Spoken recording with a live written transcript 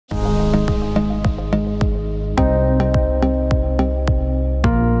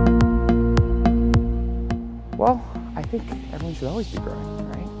think everyone should always be growing,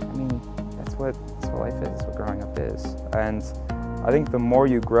 right? I mean, that's what life is, that's what growing up is. And I think the more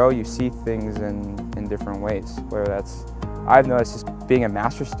you grow, you see things in different ways, whether that's, I've noticed just being a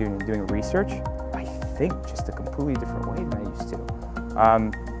master's student and doing research, I think just a completely different way than I used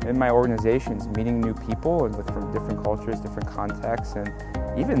to. In my organizations, meeting new people and from different cultures, different contexts, and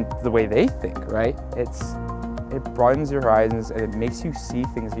even the way they think, right? It broadens your horizons and it makes you see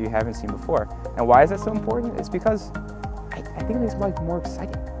things that you haven't seen before. And why is that so important? It's because I think it makes life more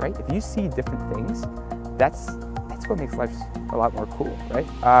exciting, right? If you see different things, that's what makes life a lot more cool, right?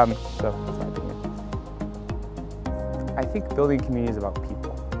 So that's my opinion. I think building community is about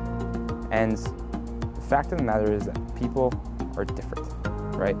people. And the fact of the matter is that people are different,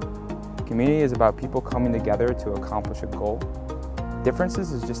 right? Community is about people coming together to accomplish a goal.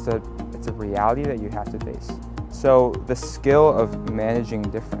 Differences is just it's a reality that you have to face. So the skill of managing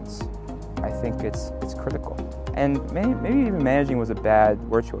difference, I think it's critical. And maybe even managing was a bad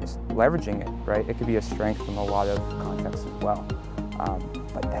word choice. Leveraging it, right? It could be a strength in a lot of contexts as well.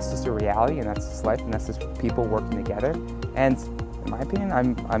 But that's just a reality, and that's just life, and that's just people working together. And in my opinion,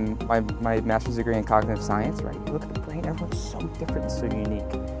 my master's degree in cognitive science, right? You look at the brain, everyone's so different, so unique.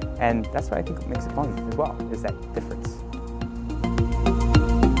 And that's what I think makes it fun as well, is that difference.